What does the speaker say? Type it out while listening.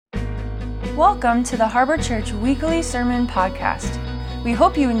Welcome to the Harbor Church Weekly Sermon Podcast. We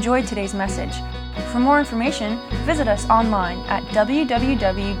hope you enjoyed today's message. For more information, visit us online at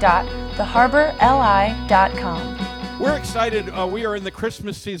www.theharborli.com. We're excited. We are in the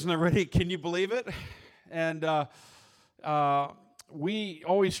Christmas season already. Can you believe it? And we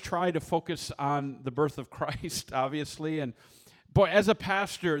always try to focus on the birth of Christ, obviously. And boy, as a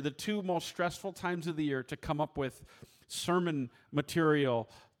pastor, the two most stressful times of the year to come up with sermon material,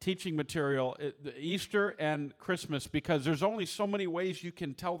 teaching material, Easter and Christmas, because there's only so many ways you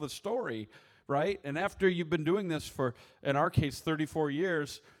can tell the story, right? And after you've been doing this for, in our case, 34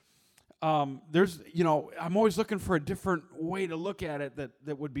 years, I'm always looking for a different way to look at it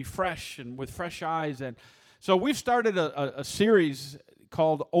that would be fresh and with fresh eyes. And so we've started a series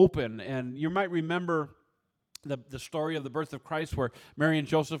called Open, and you might remember the story of the birth of Christ, where Mary and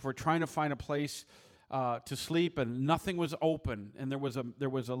Joseph were trying to find a place to sleep, and nothing was open, and there was a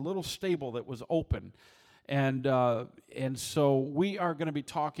little stable that was open, and so we are going to be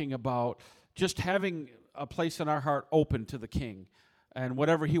talking about just having a place in our heart open to the King, and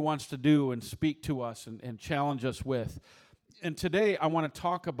whatever He wants to do and speak to us and challenge us with. And today I want to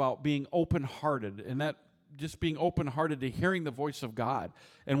talk about being open-hearted, and that just being open-hearted to hearing the voice of God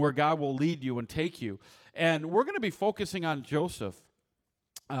and where God will lead you and take you. And we're going to be focusing on Joseph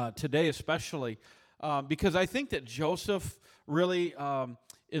today, especially. Because I think that Joseph really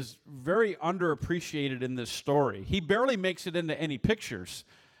is very underappreciated in this story. He barely makes it into any pictures.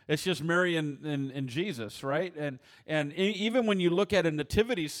 It's just Mary and Jesus, right? And even when you look at a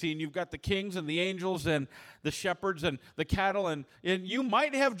nativity scene, you've got the kings and the angels and the shepherds and the cattle, and you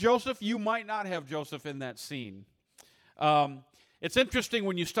might have Joseph, you might not have Joseph in that scene. It's interesting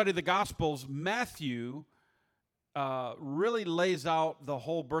when you study the Gospels, Matthew really lays out the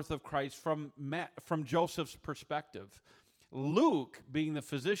whole birth of Christ from Joseph's perspective. Luke, being the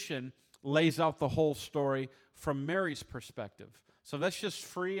physician, lays out the whole story from Mary's perspective. So that's just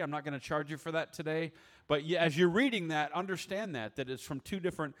free. I'm not going to charge you for that today. But as you're reading that, understand that it's from two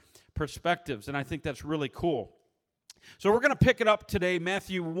different perspectives, and I think that's really cool. So we're going to pick it up today,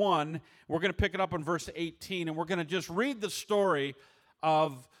 Matthew 1. We're going to pick it up in verse 18, and we're going to just read the story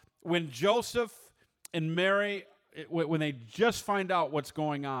of when Joseph and Mary, when they just find out what's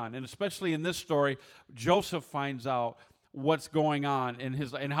going on, and especially in this story, Joseph finds out what's going on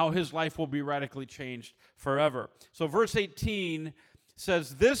and how his life will be radically changed forever. So verse 18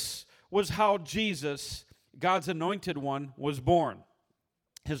 says, "This was how Jesus, God's anointed one, was born.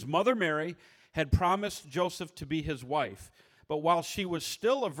 His mother Mary had promised Joseph to be his wife, but while she was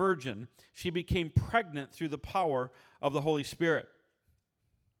still a virgin, she became pregnant through the power of the Holy Spirit.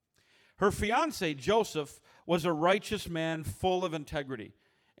 Her fiancé, Joseph, was a righteous man full of integrity,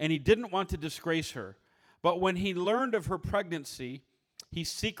 and he didn't want to disgrace her. But when he learned of her pregnancy, he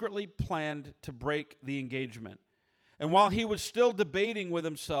secretly planned to break the engagement. And while he was still debating with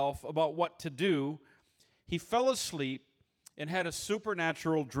himself about what to do, he fell asleep and had a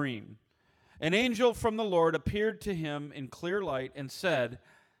supernatural dream. An angel from the Lord appeared to him in clear light and said,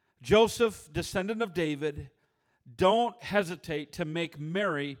 'Joseph, descendant of David, don't hesitate to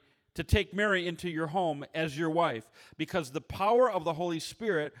take Mary into your home as your wife, because the power of the Holy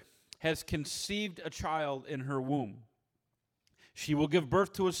Spirit has conceived a child in her womb. She will give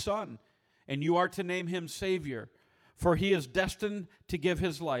birth to a son, and you are to name him Savior, for he is destined to give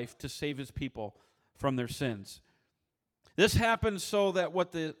his life to save his people from their sins.' This happened so that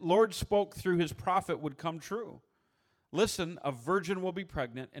what the Lord spoke through his prophet would come true. Listen, a virgin will be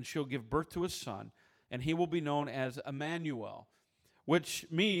pregnant, and she'll give birth to a son, and he will be known as Emmanuel, which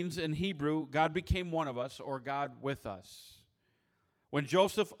means in Hebrew, God became one of us, or God with us. When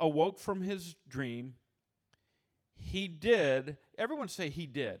Joseph awoke from his dream, he did," everyone say he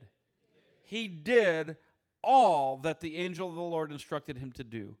did. He did all that the angel of the Lord instructed him to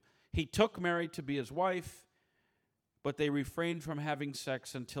do. He took Mary to be his wife, but they refrained from having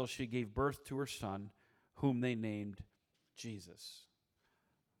sex until she gave birth to her son, whom they named Jesus.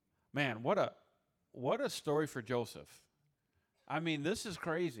 Man, what a story for Joseph. I mean, this is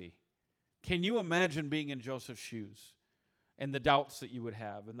crazy. Can you imagine being in Joseph's shoes and the doubts that you would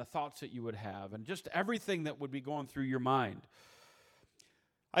have and the thoughts that you would have and just everything that would be going through your mind?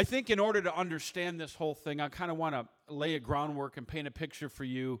 I think in order to understand this whole thing, I kind of want to lay a groundwork and paint a picture for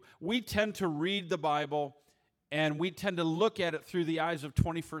you. We tend to read the Bible and we tend to look at it through the eyes of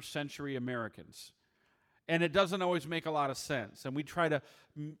 21st century Americans. And it doesn't always make a lot of sense. And we try to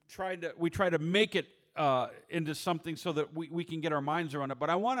make it into something so that we can get our minds around it. But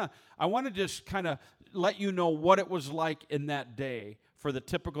I want to just kind of let you know what it was like in that day for the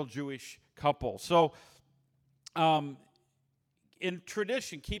typical Jewish couple. So in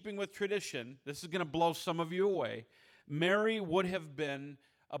tradition, keeping with tradition, this is going to blow some of you away, Mary would have been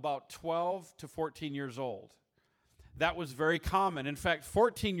about 12 to 14 years old. That was very common. In fact,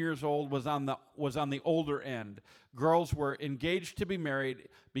 14 years old was on the older end. Girls were engaged to be married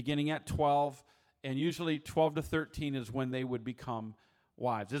beginning at 12, and usually 12 to 13 is when they would become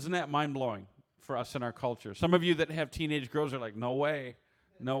wives. Isn't that mind-blowing for us in our culture? Some of you that have teenage girls are like, no way,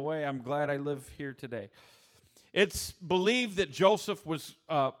 I'm glad I live here today. It's believed that Joseph was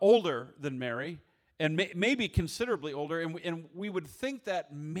older than Mary, and maybe considerably older, and we would think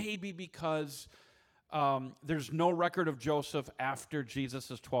that maybe because there's no record of Joseph after Jesus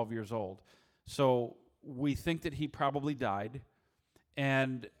is 12 years old. So we think that he probably died.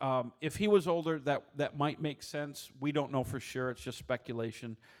 And if he was older, that might make sense. We don't know for sure. It's just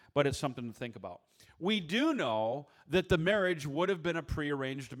speculation, but it's something to think about. We do know that the marriage would have been a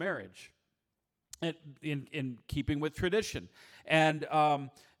prearranged marriage in keeping with tradition. And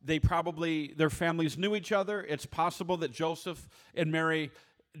their families knew each other. It's possible that Joseph and Mary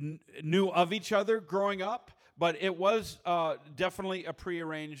knew of each other growing up, but it was definitely a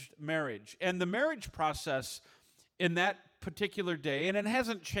prearranged marriage. And the marriage process in that particular day, and it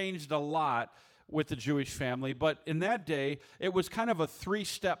hasn't changed a lot with the Jewish family, but in that day, it was kind of a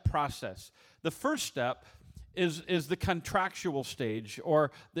three-step process. The first step is the contractual stage,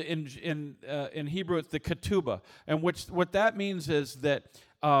 or in Hebrew, it's the ketubah. And what that means is that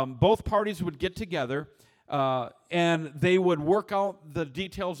both parties would get together, and they would work out the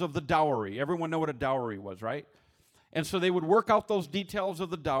details of the dowry. Everyone know what a dowry was, right? And so they would work out those details of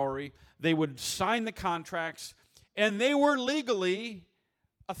the dowry. They would sign the contracts, and they were legally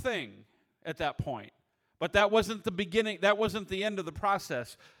a thing at that point. But that wasn't the beginning. That wasn't the end of the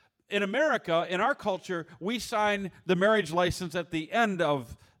process. In America, in our culture, we sign the marriage license at the end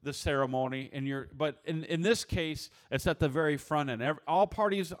of the ceremony, but in this case, it's at the very front end. All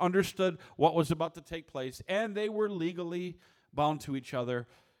parties understood what was about to take place, and they were legally bound to each other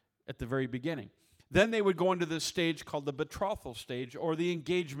at the very beginning. Then they would go into this stage called the betrothal stage, or the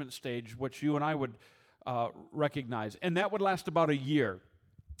engagement stage, which you and I would recognize, and that would last about a year.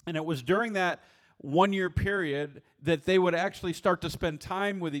 And it was during that 1 year period that they would actually start to spend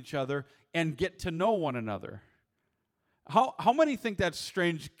time with each other and get to know one another. How many think that's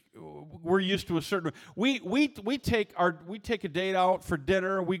strange? We're used to a certain. We take a date out for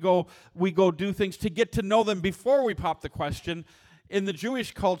dinner. We go do things to get to know them before we pop the question. In the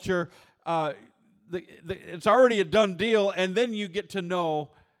Jewish culture, it's already a done deal, and then you get to know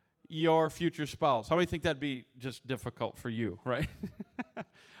your future spouse. How many think that'd be just difficult for you, right?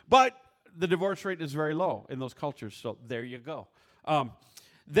 But the divorce rate is very low in those cultures, so there you go.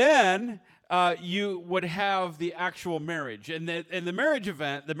 Then you would have the actual marriage. And the marriage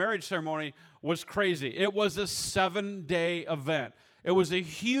event, the marriage ceremony, was crazy. It was a 7-day event. It was a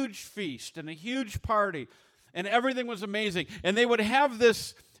huge feast and a huge party, and everything was amazing. And they would have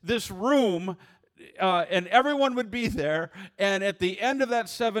this room, and everyone would be there. And at the end of that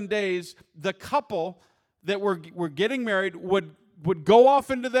 7 days, the couple that were getting married would go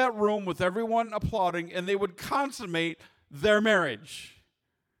off into that room with everyone applauding, and they would consummate their marriage.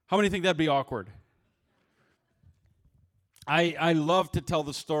 How many think that'd be awkward? I love to tell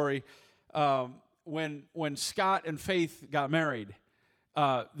the story when Scott and Faith got married.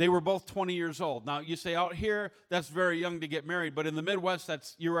 They were both 20 years old. Now, you say out here, that's very young to get married, but in the Midwest,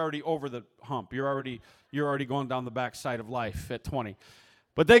 you're already over the hump. You're already going down the backside of life at 20.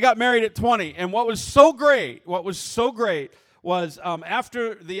 But they got married at 20, and what was so great was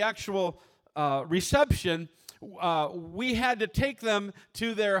after the actual reception, we had to take them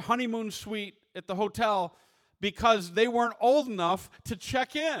to their honeymoon suite at the hotel because they weren't old enough to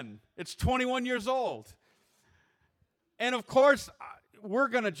check in. It's 21 years old. And of course, we're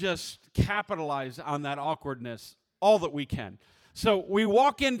going to just capitalize on that awkwardness all that we can. So we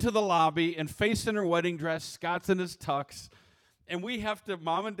walk into the lobby, and Faith's in her wedding dress, Scott's in his tux, and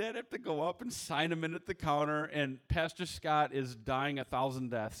Mom and Dad have to go up and sign him in at the counter, and Pastor Scott is dying 1,000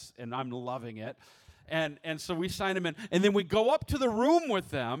 deaths, and I'm loving it. And so we sign him in, and then we go up to the room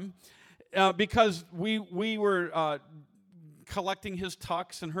with them because we were collecting his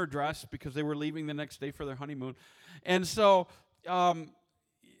tux and her dress because they were leaving the next day for their honeymoon. And so,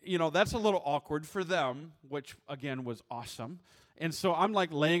 that's a little awkward for them, which, again, was awesome. And so I'm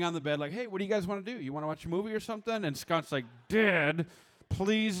like laying on the bed like, hey, what do you guys want to do? You want to watch a movie or something? And Scott's like, Dad,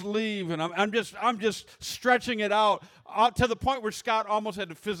 please leave. And I'm just stretching it out to the point where Scott almost had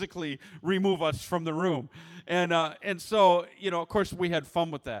to physically remove us from the room. And so, of course, we had fun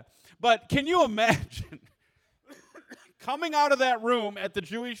with that. But can you imagine coming out of that room at the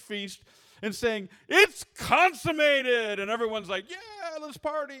Jewish feast, and saying, "It's consummated," and everyone's like, "Yeah, let's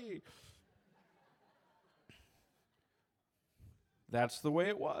party." That's the way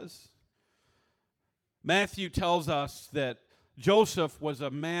it was. Matthew tells us that Joseph was a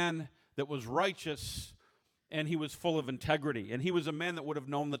man that was righteous, and he was full of integrity. And he was a man that would have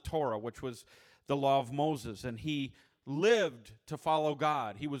known the Torah, which was the law of Moses. And he lived to follow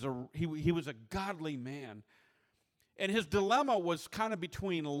God. He was a godly man. And his dilemma was kind of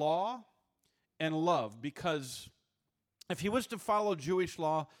between law and love, because if he was to follow Jewish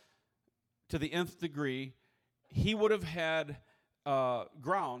law to the nth degree, he would have had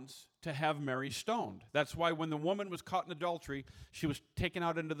grounds to have Mary stoned. That's why when the woman was caught in adultery, she was taken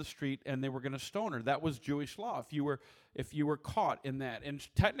out into the street and they were going to stone her. That was Jewish law if you were caught in that. And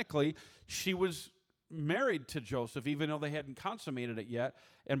technically, she was married to Joseph, even though they hadn't consummated it yet.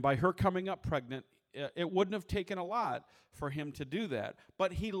 And by her coming up pregnant, it wouldn't have taken a lot for him to do that.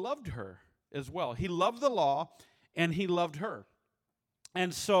 But he loved her as well. He loved the law and he loved her.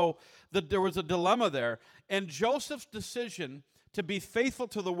 And so there was a dilemma there. And Joseph's decision to be faithful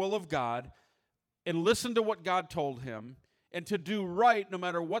to the will of God and listen to what God told him and to do right no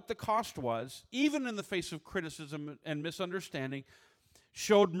matter what the cost was, even in the face of criticism and misunderstanding,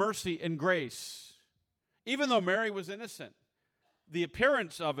 showed mercy and grace. Even though Mary was innocent, the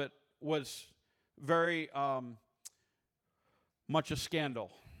appearance of it was very much a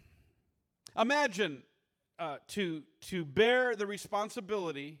scandal. Imagine to bear the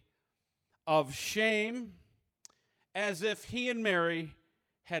responsibility of shame as if he and Mary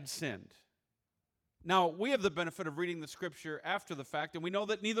had sinned. Now, we have the benefit of reading the scripture after the fact, and we know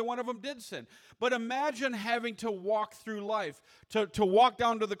that neither one of them did sin. But imagine having to walk through life, to walk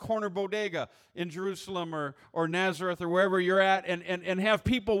down to the corner bodega in Jerusalem or Nazareth or wherever you're at, and have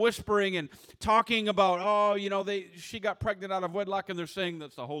people whispering and talking about, she got pregnant out of wedlock, and they're saying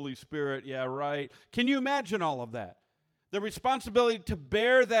that's the Holy Spirit. Yeah, right. Can you imagine all of that? The responsibility to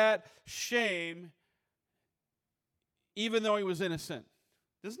bear that shame even though he was innocent.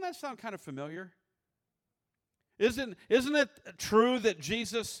 Doesn't that sound kind of familiar? Isn't it true that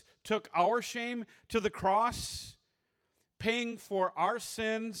Jesus took our shame to the cross, paying for our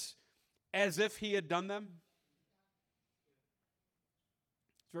sins as if he had done them?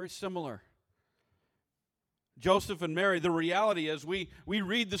 It's very similar. Joseph and Mary, the reality is we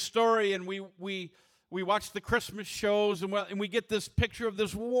read the story and we watch the Christmas shows and we get this picture of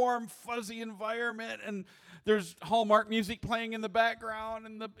this warm, fuzzy environment, and there's Hallmark music playing in the background,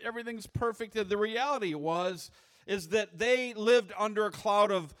 and everything's perfect. And the reality is that they lived under a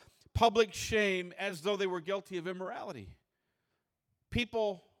cloud of public shame as though they were guilty of immorality.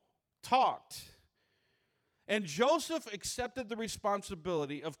 People talked. And Joseph accepted the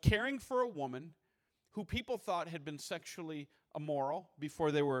responsibility of caring for a woman who people thought had been sexually immoral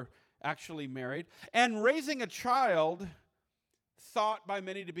before they were actually married, and raising a child thought by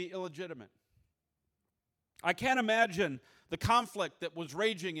many to be illegitimate. I can't imagine the conflict that was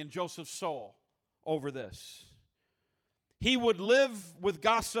raging in Joseph's soul over this. He would live with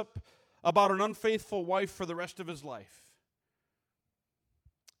gossip about an unfaithful wife for the rest of his life.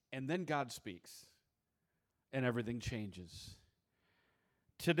 And then God speaks, and everything changes.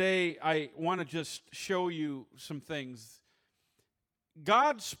 Today, I want to just show you some things.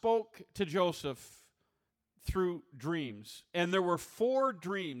 God spoke to Joseph through dreams, and there were 4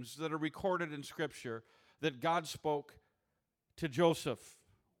 dreams that are recorded in Scripture that God spoke to Joseph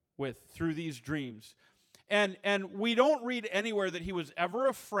with through these dreams. And we don't read anywhere that he was ever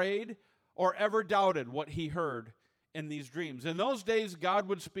afraid or ever doubted what he heard in these dreams. In those days, God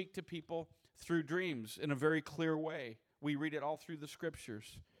would speak to people through dreams in a very clear way. We read it all through the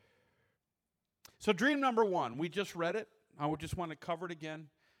Scriptures. So dream number 1, we just read it. I would just want to cover it again.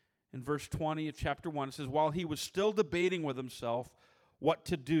 In verse 20 of chapter 1, it says, while he was still debating with himself what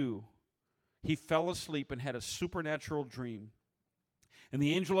to do, he fell asleep and had a supernatural dream. And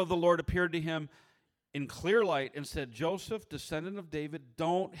the angel of the Lord appeared to him in clear light and said, Joseph, descendant of David,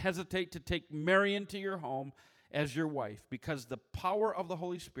 don't hesitate to take Mary into your home as your wife, because the power of the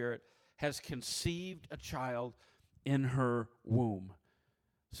Holy Spirit has conceived a child in her womb.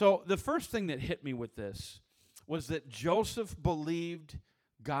 So the first thing that hit me with this was that Joseph believed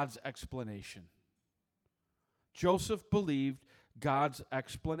God's explanation. Joseph believed God's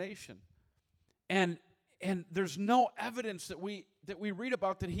explanation. And there's no evidence that we read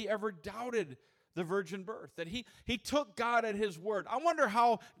about that he ever doubted the virgin birth, that he took God at his word. I wonder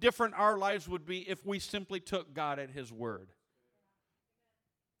how different our lives would be if we simply took God at his word.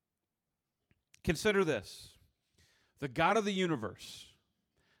 Consider this. The God of the universe,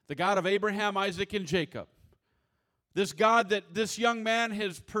 the God of Abraham, Isaac, and Jacob, This God that this young man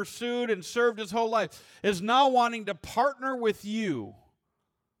has pursued and served his whole life, is now wanting to partner with you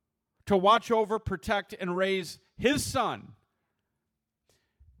to watch over, protect, and raise his son.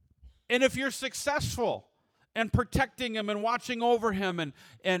 And if you're successful in protecting him and watching over him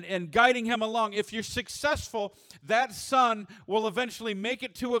and guiding him along, if you're successful, that son will eventually make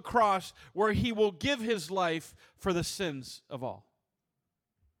it to a cross where he will give his life for the sins of all.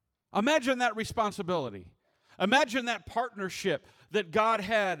 Imagine that responsibility. Imagine that partnership that God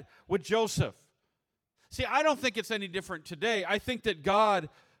had with Joseph. See, I don't think it's any different today. I think that God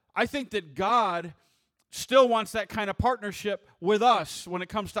still wants that kind of partnership with us when it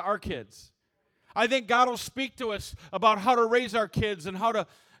comes to our kids. I think God will speak to us about how to raise our kids and how to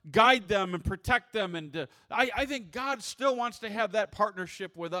guide them and protect them. And I think God still wants to have that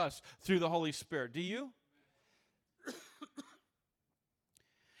partnership with us through the Holy Spirit. Do you?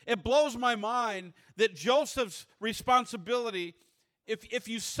 It blows my mind that Joseph's responsibility, if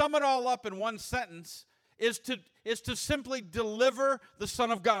you sum it all up in one sentence, is to simply deliver the Son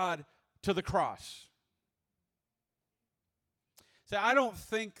of God to the cross. See, I don't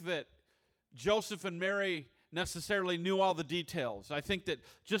think that Joseph and Mary necessarily knew all the details. I think that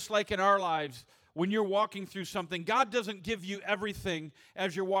just like in our lives, when you're walking through something, God doesn't give you everything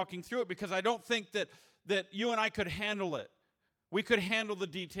as you're walking through it, because I don't think that you and I could handle it. We could handle the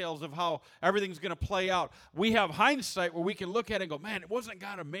details of how everything's going to play out. We have hindsight where we can look at it and go, man, wasn't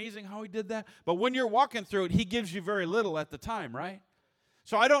God amazing how he did that? But when you're walking through it, he gives you very little at the time, right?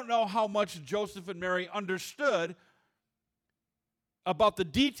 So I don't know how much Joseph and Mary understood about the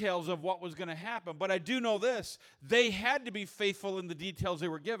details of what was going to happen. But I do know this: they had to be faithful in the details they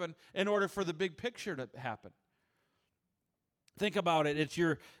were given in order for the big picture to happen. Think about it.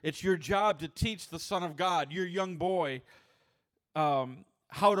 It's your job to teach the Son of God, your young boy,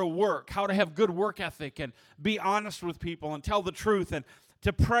 how to work, how to have good work ethic and be honest with people and tell the truth, and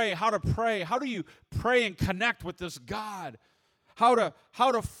to pray, how to pray. How do you pray and connect with this God? How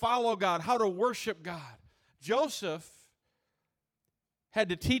to follow God, how to worship God. Joseph had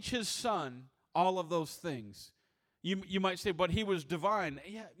to teach his son all of those things. You might say, but he was divine.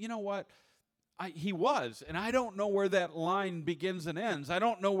 Yeah, you know what? He was, and I don't know where that line begins and ends. I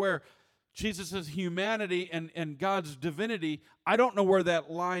don't know where Jesus' humanity and God's divinity, I don't know where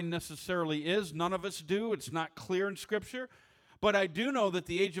that line necessarily is. None of us do. It's not clear in Scripture. But I do know that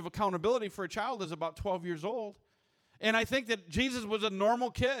the age of accountability for a child is about 12 years old. And I think that Jesus was a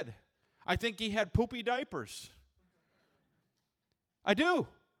normal kid. I think he had poopy diapers. I do.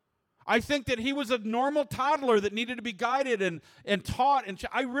 I think that he was a normal toddler that needed to be guided and taught. And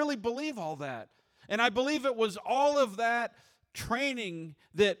I really believe all that. And I believe it was all of that training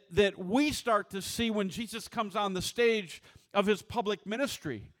that we start to see when Jesus comes on the stage of his public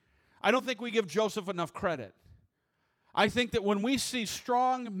ministry. I don't think we give Joseph enough credit. I think that when we see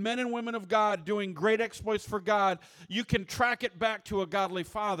strong men and women of God doing great exploits for God, you can track it back to a godly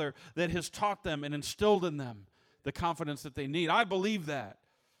father that has taught them and instilled in them the confidence that they need. I believe that.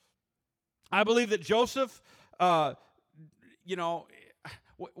 I believe that Joseph, what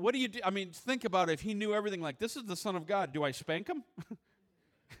do you do? I mean, think about it. If he knew everything, like, this is the Son of God, do I spank him?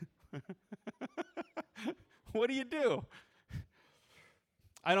 What do you do?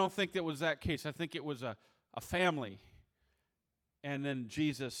 I don't think that was that case. I think it was a family. And then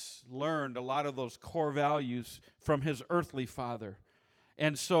Jesus learned a lot of those core values from his earthly father.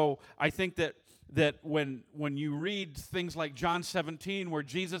 And so I think that when you read things like John 17, where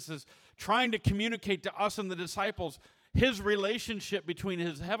Jesus is trying to communicate to us and the disciples his relationship between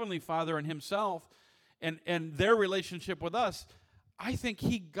his heavenly Father and himself and their relationship with us, I think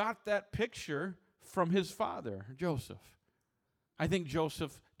he got that picture from his father, Joseph. I think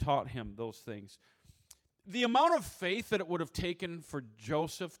Joseph taught him those things. The amount of faith that it would have taken for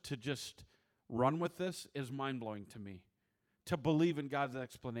Joseph to just run with this is mind-blowing to me, to believe in God's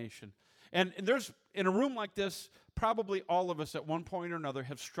explanation. And there's, in a room like this, probably all of us at one point or another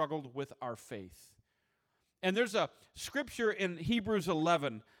have struggled with our faith. And there's a scripture in Hebrews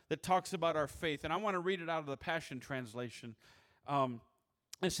 11 that talks about our faith, and I want to read it out of the Passion Translation.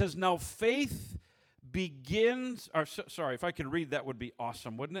 It says, now faith begins, sorry, if I could read that would be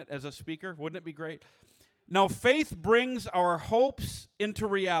awesome, wouldn't it, as a speaker? Wouldn't it be great? Now faith brings our hopes into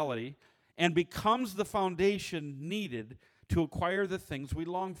reality and becomes the foundation needed to acquire the things we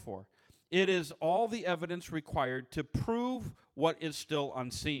long for. It is all the evidence required to prove what is still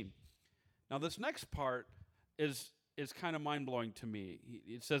unseen. Now this next part is kind of mind-blowing to me.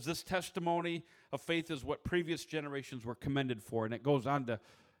 It says this testimony of faith is what previous generations were commended for, and it goes on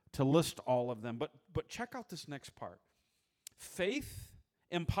to list all of them. But check out this next part. Faith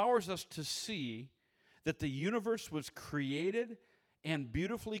empowers us to see that the universe was created and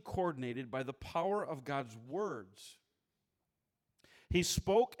beautifully coordinated by the power of God's words. He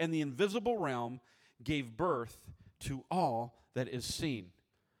spoke, and the invisible realm gave birth to all that is seen.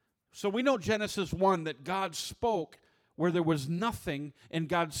 So we know Genesis 1 that God spoke where there was nothing, and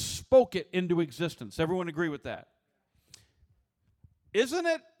God spoke it into existence. Everyone agree with that? Isn't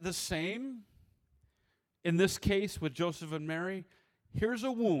it the same in this case with Joseph and Mary? Here's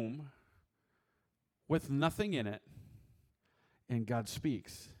a womb with nothing in it, and God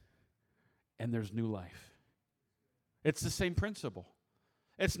speaks, and there's new life. It's the same principle.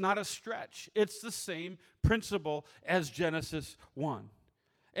 It's not a stretch. It's the same principle as Genesis 1.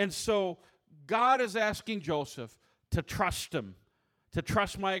 And so God is asking Joseph to trust him, to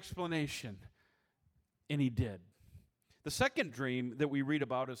trust my explanation, and he did. The second dream that we read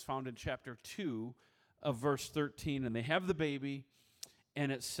about is found in chapter 2 of verse 13, and they have the baby,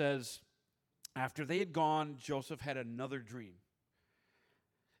 and it says, after they had gone, Joseph had another dream.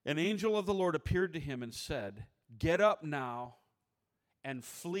 An angel of the Lord appeared to him and said, "Get up now and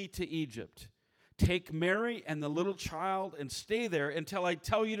flee to Egypt. Take Mary and the little child and stay there until I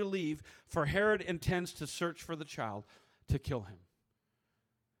tell you to leave, for Herod intends to search for the child to kill him."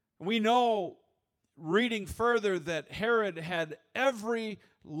 We know, reading further, that Herod had every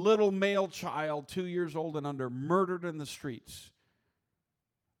little male child 2 years old and under murdered in the streets,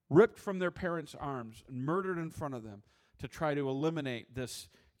 ripped from their parents' arms and murdered in front of them to try to eliminate this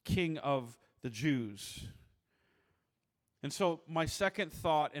king of the Jews. And so my second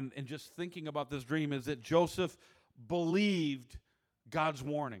thought in just thinking about this dream is that Joseph believed God's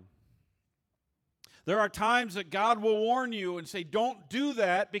warning. There are times that God will warn you and say, don't do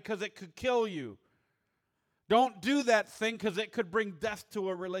that because it could kill you. Don't do that thing because it could bring death to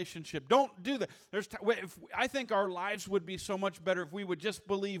a relationship. Don't do that. I think our lives would be so much better if we would just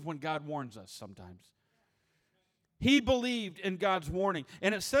believe when God warns us sometimes. He believed in God's warning.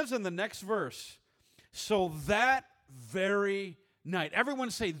 And it says in the next verse, so that very night. Everyone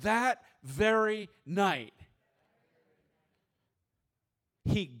say, that very night.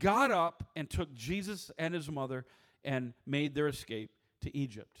 He got up and took Jesus and his mother and made their escape to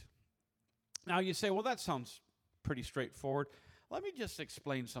Egypt. Now you say, well, that sounds pretty straightforward. Let me just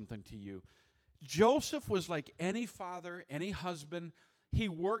explain something to you. Joseph was like any father, any husband. He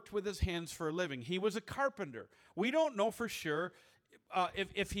worked with his hands for a living. He was a carpenter. We don't know for sure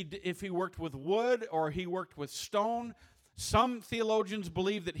if he worked with wood or he worked with stone. Some theologians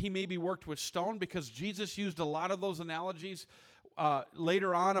believe that he maybe worked with stone because Jesus used a lot of those analogies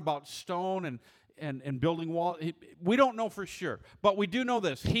later on about stone and building walls. We don't know for sure, but we do know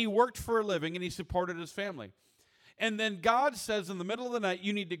this. He worked for a living and he supported his family. And then God says in the middle of the night,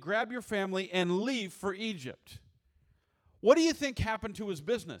 you need to grab your family and leave for Egypt. What do you think happened to his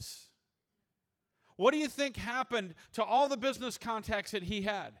business? What do you think happened to all the business contacts that he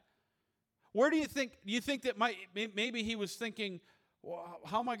had? Where do you think that maybe he was thinking, well,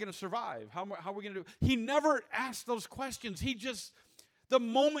 how am I going to survive? How are we going to do? He never asked those questions. He just, the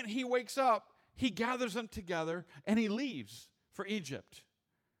moment he wakes up, he gathers them together and he leaves for Egypt.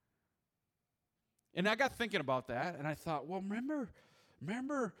 And I got thinking about that and I thought, well,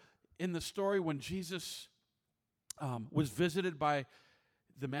 remember in the story when Jesus was visited by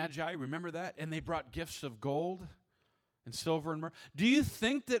the Magi, remember that? And they brought gifts of gold and silver and myrrh. Do you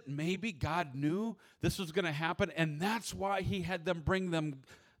think that maybe God knew this was going to happen and that's why he had them bring them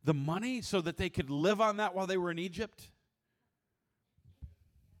the money so that they could live on that while they were in Egypt?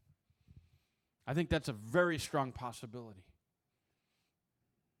 I think that's a very strong possibility.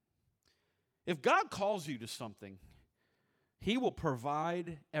 If God calls you to something, he will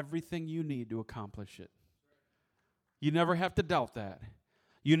provide everything you need to accomplish it. You never have to doubt that.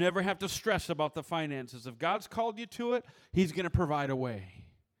 You never have to stress about the finances. If God's called you to it, he's going to provide a way.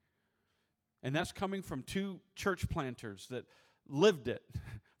 And that's coming from two church planters that lived it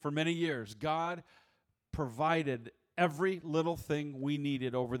for many years. God provided every little thing we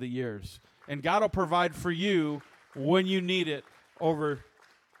needed over the years. And God will provide for you when you need it over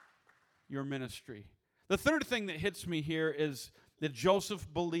your ministry. The third thing that hits me here is that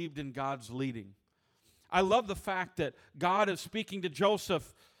Joseph believed in God's leading. I love the fact that God is speaking to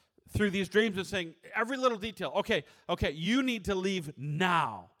Joseph through these dreams and saying, every little detail, okay, you need to leave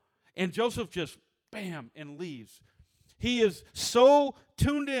now. And Joseph just, bam, and leaves. He is so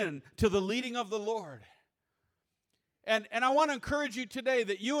tuned in to the leading of the Lord. And I want to encourage you today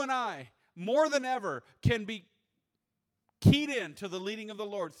that you and I, more than ever, can be keyed in to the leading of the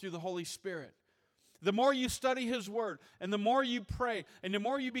Lord through the Holy Spirit. The more you study his word, and the more you pray, and the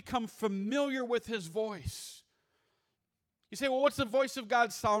more you become familiar with his voice. You say, well, what's the voice of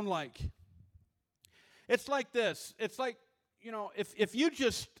God sound like? It's like this. It's like, if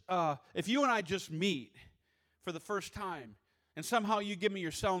you and I just meet for the first time, and somehow you give me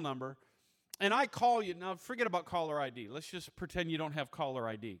your cell number, and I call you. Now, forget about caller ID. Let's just pretend you don't have caller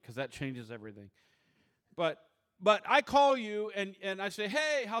ID, because that changes everything. But I call you, and I say,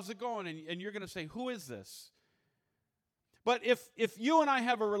 hey, how's it going? And you're going to say, who is this? But if you and I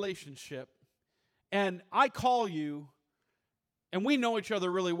have a relationship, and I call you, and we know each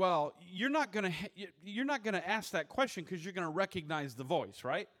other really well, you're not going to ask that question, because you're going to recognize the voice,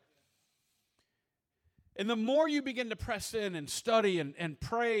 right? And the more you begin to press in and study and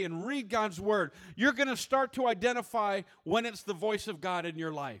pray and read God's word, you're going to start to identify when it's the voice of God in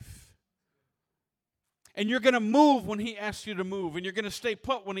your life. And you're going to move when he asks you to move. And you're going to stay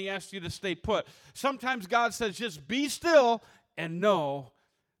put when he asks you to stay put. Sometimes God says, just be still and know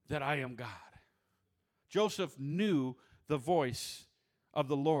that I am God. Joseph knew the voice of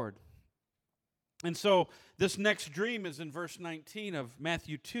the Lord. And so this next dream is in verse 19 of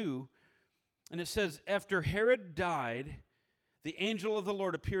Matthew 2. And it says, after Herod died, the angel of the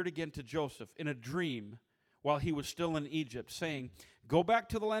Lord appeared again to Joseph in a dream while he was still in Egypt, saying, go back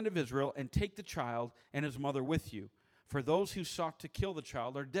to the land of Israel and take the child and his mother with you, for those who sought to kill the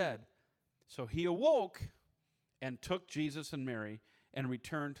child are dead. So he awoke and took Jesus and Mary and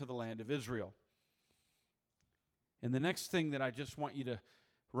returned to the land of Israel. And the next thing that I just want you to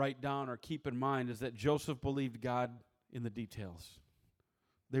write down or keep in mind is that Joseph believed God in the details.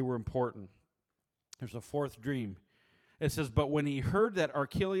 They were important. There's a fourth dream. It says, but when he heard that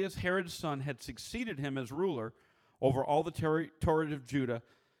Archelaus, Herod's son, had succeeded him as ruler over all the territory of Judah,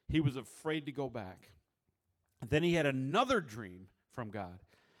 he was afraid to go back. Then he had another dream from God,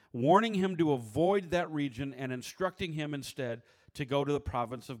 warning him to avoid that region and instructing him instead to go to the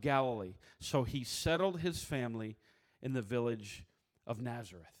province of Galilee. So he settled his family in the village of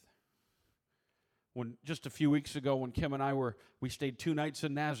Nazareth. When just a few weeks ago, when Kim and I we stayed 2 nights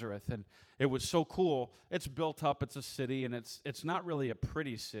in Nazareth, and it was so cool. It's built up, it's a city, and it's not really a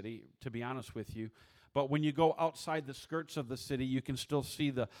pretty city, to be honest with you. But when you go outside the skirts of the city, you can still see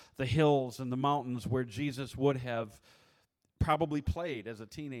the hills and the mountains where Jesus would have probably played as a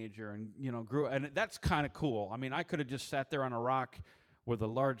teenager and grew. And that's kind of cool. I mean, I could have just sat there on a rock with a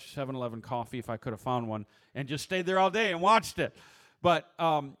large 7-Eleven coffee if I could have found one and just stayed there all day and watched it. But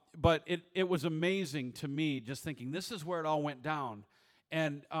it was amazing to me just thinking this is where it all went down.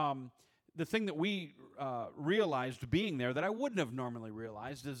 And the thing that we realized being there that I wouldn't have normally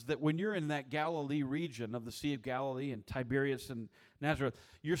realized is that when you're in that Galilee region of the Sea of Galilee and Tiberias and Nazareth,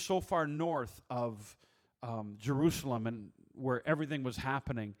 you're so far north of Jerusalem and where everything was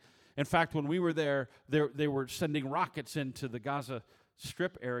happening. In fact, when we were there, they were sending rockets into the Gaza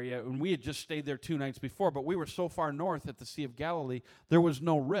Strip area, and we had just stayed there 2 nights before, but we were so far north at the Sea of Galilee, there was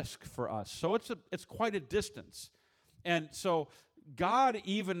no risk for us. So it's quite a distance. And so God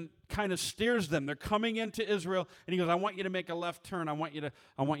even kind of steers them. They're coming into Israel, and he goes, I want you to make a left turn. I want you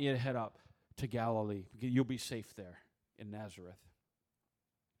to head up to Galilee. You'll be safe there in Nazareth.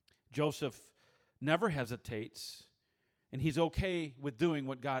 Joseph never hesitates, and he's okay with doing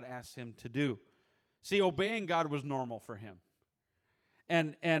what God asks him to do. See, obeying God was normal for him.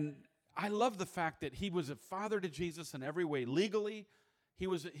 And I love the fact that he was a father to Jesus in every way. Legally, he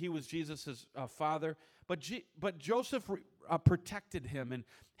was Jesus' father. But Joseph protected him and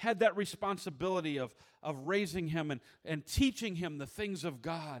had that responsibility of raising him and teaching him the things of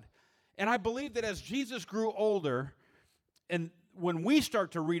God. And I believe that as Jesus grew older, and when we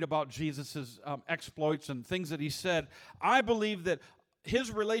start to read about Jesus' exploits and things that he said, I believe that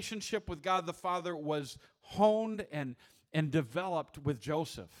his relationship with God the Father was honed and developed with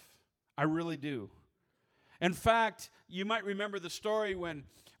Joseph. I really do. In fact, you might remember the story when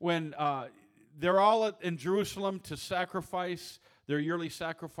they're all in Jerusalem to sacrifice their yearly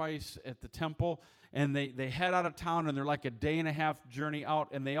sacrifice at the temple, and they head out of town, and they're like a day and a half journey out,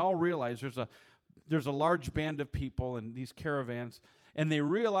 and they all realize there's a large band of people in these caravans, and they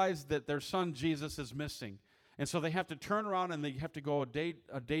realize that their son Jesus is missing. And so they have to turn around and they have to go a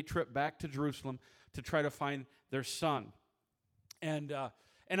day trip back to Jerusalem to try to find their son. And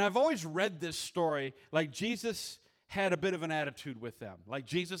I've always read this story like Jesus had a bit of an attitude with them. Like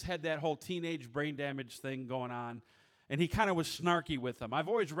Jesus had that whole teenage brain damage thing going on, and he kind of was snarky with them. I've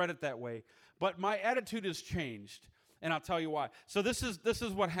always read it that way, but my attitude has changed, and I'll tell you why. So this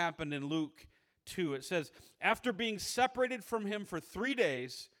is what happened in Luke 2. It says, after being separated from him for 3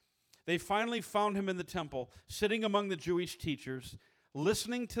 days, they finally found him in the temple, sitting among the Jewish teachers,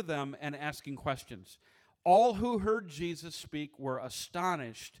 listening to them and asking questions. All who heard Jesus speak were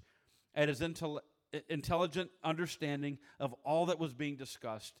astonished at his intelligent understanding of all that was being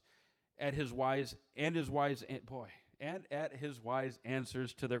discussed. at his wise answers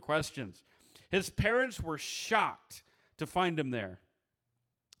to their questions. His parents were shocked to find him there.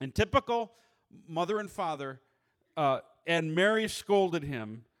 In typical mother and father, and Mary scolded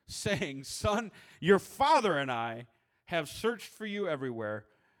him, saying, "Son, your father and I have searched for you everywhere.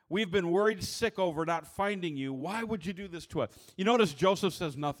 We've been worried sick over not finding you. Why would you do this to us?" You notice Joseph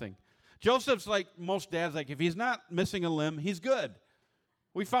says nothing. Joseph's like most dads, like if he's not missing a limb, he's good.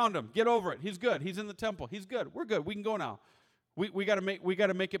 We found him. Get over it. He's good. He's in the temple. He's good. We're good. We can go now. We got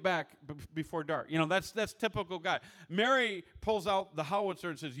to make it back before dark. You know, that's typical guy. Mary pulls out the howitzer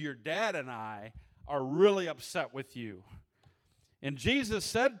and says, "Your dad and I are really upset with you." And Jesus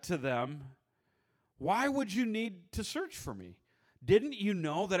said to them, "Why would you need to search for me? Didn't you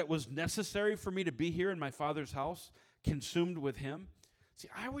know that it was necessary for me to be here in my Father's house, consumed with him?" See,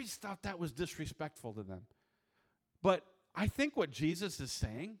 I always thought that was disrespectful to them. But I think what Jesus is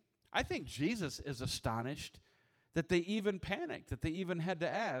saying, I think Jesus is astonished that they even panicked, that they even had to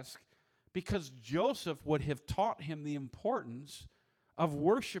ask, because Joseph would have taught him the importance of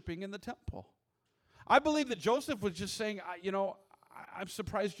worshiping in the temple. I believe that Joseph was just saying, I'm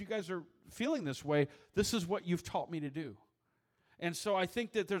surprised you guys are feeling this way. This is what you've taught me to do. And so I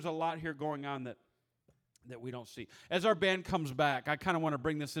think that there's a lot here going on that we don't see. As our band comes back, I kind of want to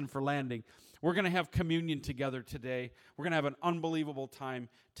bring this in for landing. We're going to have communion together today. We're going to have an unbelievable time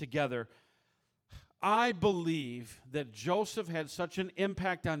together. I believe that Joseph had such an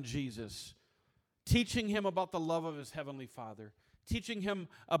impact on Jesus, teaching him about the love of his heavenly Father, teaching him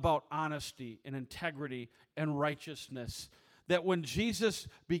about honesty and integrity and righteousness, that when Jesus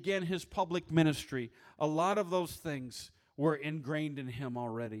began his public ministry, a lot of those things were ingrained in him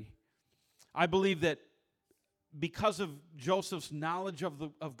already. I believe that because of Joseph's knowledge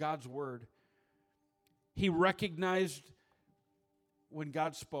of God's word, he recognized when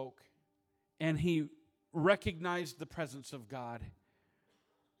God spoke, and he recognized the presence of God,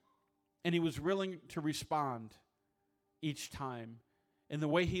 and he was willing to respond each time. And the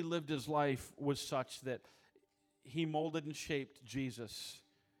way he lived his life was such that he molded and shaped Jesus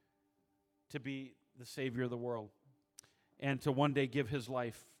to be the Savior of the world and to one day give his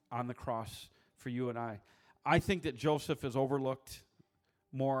life on the cross for you and I. I think that Joseph is overlooked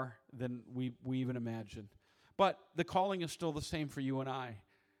more than we even imagine. But the calling is still the same for you and I.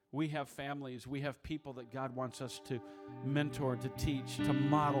 We have families, we have people that God wants us to mentor, to teach, to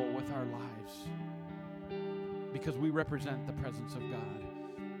model with our lives, because we represent the presence of God.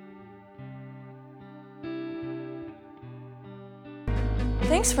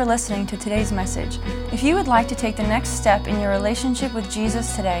 Thanks for listening to today's message. If you would like to take the next step in your relationship with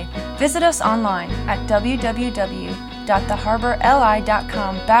Jesus today, visit us online at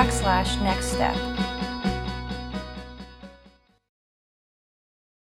www.theharborli.com/nextstep.